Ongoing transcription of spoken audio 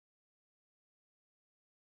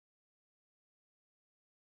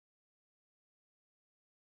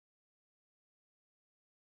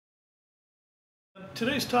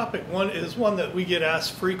Today's topic is one that we get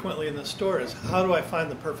asked frequently in the store is how do I find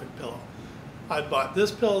the perfect pillow? I bought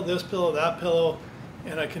this pillow, that pillow,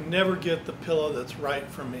 and I can never get the pillow that's right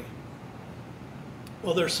for me.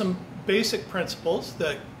 Well, there's some basic principles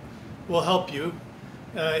that will help you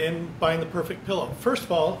in buying the perfect pillow. First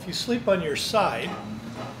of all, if you sleep on your side,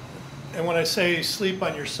 and when I say sleep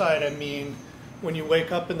on your side, I mean when you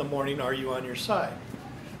wake up in the morning, are you on your side?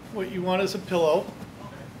 What you want is a pillow.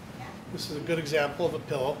 This is a good example of a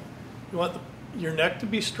pillow. You want your neck to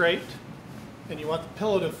be straight, and you want the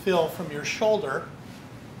pillow to fill from your shoulder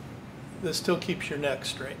that still keeps your neck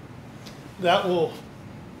straight. That will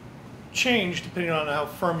change depending on how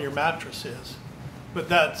firm your mattress is. But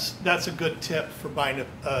that's a good tip for buying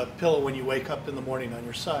a pillow when you wake up in the morning on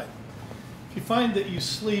your side. If you find that you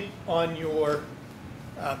sleep on your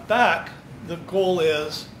back, the goal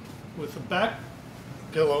is, with the back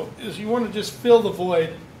pillow, is you want to just fill the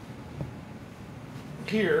void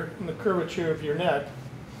here in the curvature of your neck.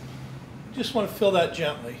 You just want to fill that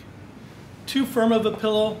gently. Too firm of a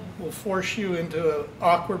pillow will force you into an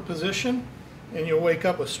awkward position and you'll wake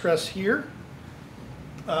up with stress here.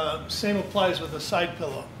 Same applies with a side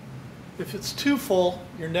pillow. If it's too full,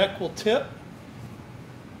 your neck will tip,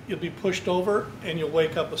 you'll be pushed over, and you'll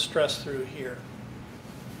wake up with stress through here.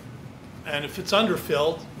 And if it's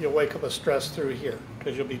underfilled, you'll wake up with stress through here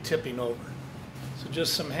because you'll be tipping over. So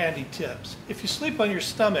just some handy tips. If you sleep on your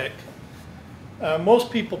stomach,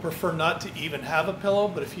 most people prefer not to even have a pillow,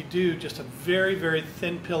 but if you do, just a very, very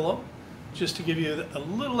thin pillow, just to give you a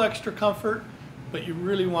little extra comfort, but you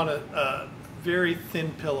really want a very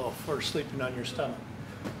thin pillow for sleeping on your stomach.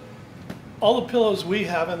 All the pillows we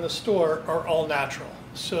have in the store are all natural.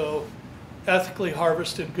 So ethically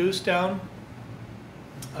harvested goose down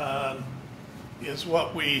is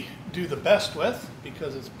what we do the best with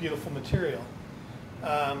because it's beautiful material.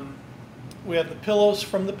 We have the pillows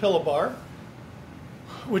from the Pillow Bar,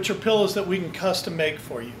 which are pillows that we can custom make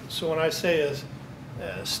for you. So when I say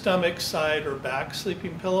a stomach, side, or back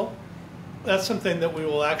sleeping pillow, that's something that we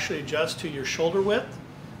will actually adjust to your shoulder width,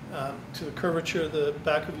 to the curvature of the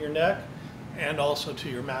back of your neck, and also to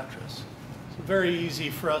your mattress. So very easy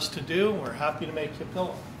for us to do, and we're happy to make you a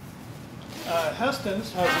pillow.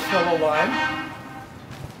 Heston's has a pillow line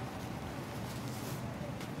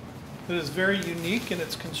that is very unique in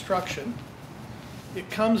its construction. It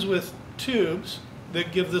comes with tubes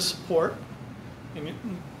that give the support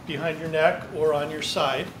behind your neck or on your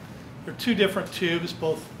side. There are two different tubes,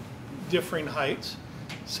 both differing heights,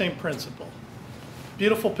 same principle.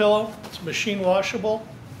 Beautiful pillow, it's machine washable,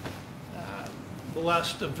 will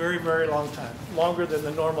last a very, very long time, longer than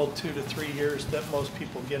the normal 2 to 3 years that most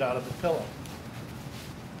people get out of a pillow.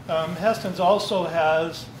 Heston's also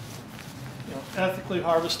has ethically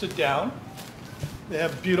harvested down. They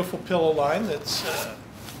have a beautiful pillow line that's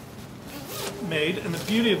made, and the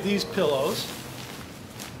beauty of these pillows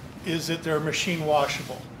is that they're machine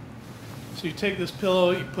washable. So you take this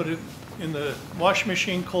pillow, you put it in the washing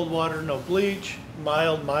machine, cold water, no bleach,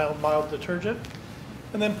 mild detergent,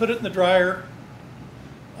 and then put it in the dryer,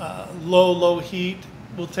 low heat.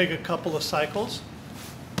 Will take a couple of cycles,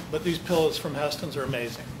 but these pillows from Heston's are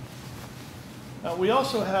amazing. We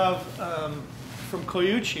also have from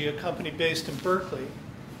Koyuchi, a company based in Berkeley,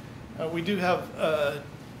 we do have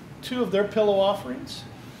 2 of their pillow offerings.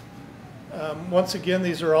 Once again,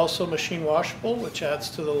 these are also machine washable, which adds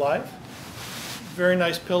to the life. Very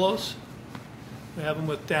nice pillows. We have them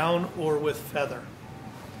with down or with feather.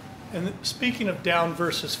 And speaking of down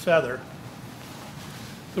versus feather,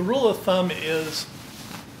 the rule of thumb is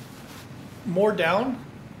more down,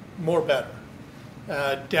 more better.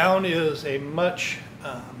 Down is a much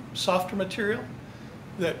softer material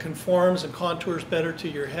that conforms and contours better to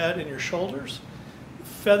your head and your shoulders.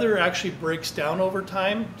 Feather actually breaks down over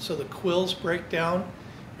time, so the quills break down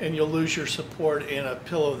and you'll lose your support in a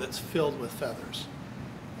pillow that's filled with feathers.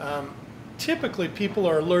 Typically people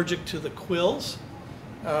are allergic to the quills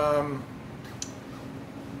and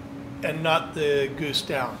not the goose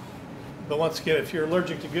down. But once again, if you're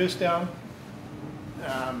allergic to goose down,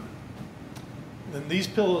 then these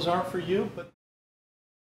pillows aren't for you.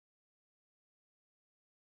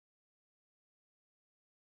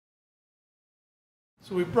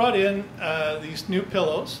 So we brought in these new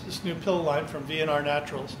pillows, this new pillow line from V&R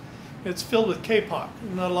Naturals. It's filled with kapok.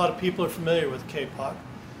 Not a lot of people are familiar with kapok,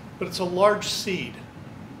 but it's a large seed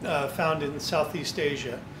found in Southeast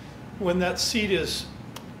Asia. When that seed is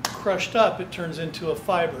crushed up, it turns into a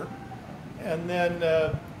fiber, and then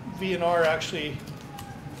V&R actually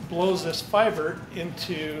blows this fiber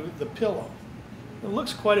into the pillow. It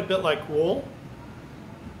looks quite a bit like wool,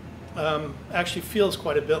 Actually feels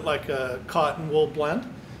quite a bit like a cotton wool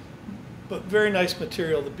blend, but very nice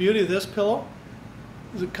material. The beauty of this pillow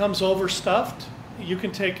is it comes overstuffed. You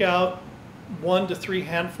can take out 1 to 3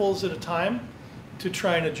 handfuls at a time to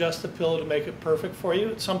try and adjust the pillow to make it perfect for you.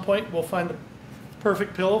 At some point we'll find the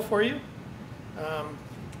perfect pillow for you.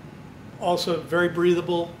 Also very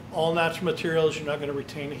breathable, all natural materials. You're not going to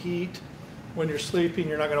retain heat. When you're sleeping,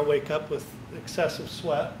 you're not going to wake up with excessive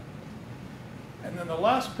sweat. And then the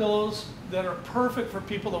last pillows that are perfect for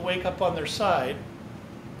people that wake up on their side.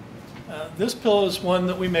 This pillow is one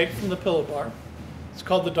that we make from the Pillow Bar. It's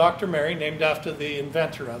called the Dr. Mary, named after the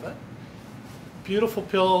inventor of it. Beautiful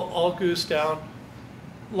pillow, all goose down.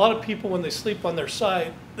 A lot of people, when they sleep on their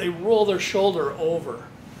side, they roll their shoulder over.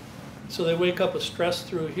 So they wake up with stress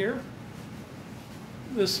through here.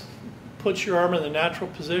 This puts your arm in the natural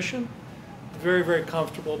position. Very, very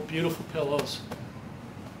comfortable, beautiful pillows.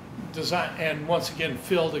 Design, and once again,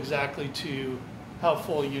 filled exactly to how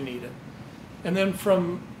full you need it. And then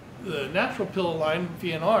from the natural pillow line,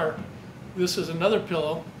 VNR, this is another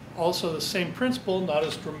pillow, also the same principle, not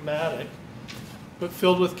as dramatic, but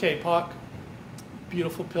filled with K-Pop.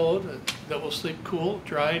 Beautiful pillow that will sleep cool,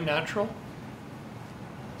 dry, natural.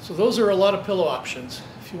 So those are a lot of pillow options.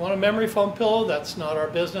 If you want a memory foam pillow, that's not our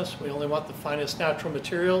business. We only want the finest natural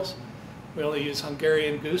materials. We only use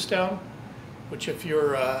Hungarian goose down, which if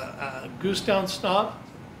you're a goose down snob,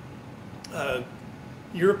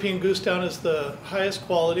 European goose down is the highest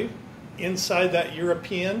quality. Inside that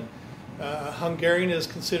European, Hungarian is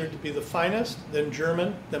considered to be the finest, then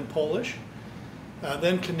German, then Polish.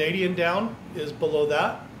 Then Canadian down is below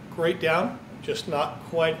that. Great down, just not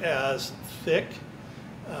quite as thick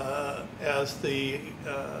as the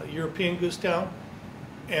European goose down.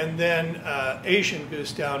 And then Asian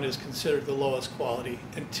goose down is considered the lowest quality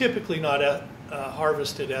and typically not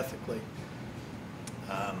harvested ethically.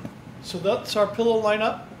 So that's our pillow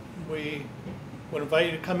lineup. We would invite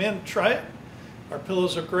you to come in and try it. Our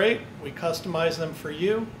pillows are great. We customize them for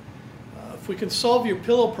you. If we can solve your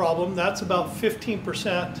pillow problem, that's about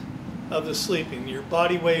 15% of the sleeping. Your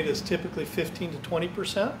body weight is typically 15 to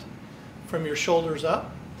 20% from your shoulders up.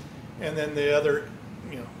 And then the other,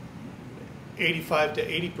 85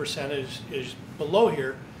 to 80% is below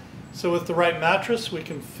here. So with the right mattress, we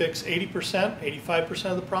can fix 80%, 85%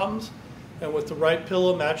 of the problems. And with the right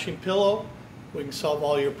pillow, matching pillow, we can solve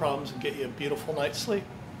all your problems and get you a beautiful night's sleep.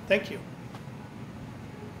 Thank you.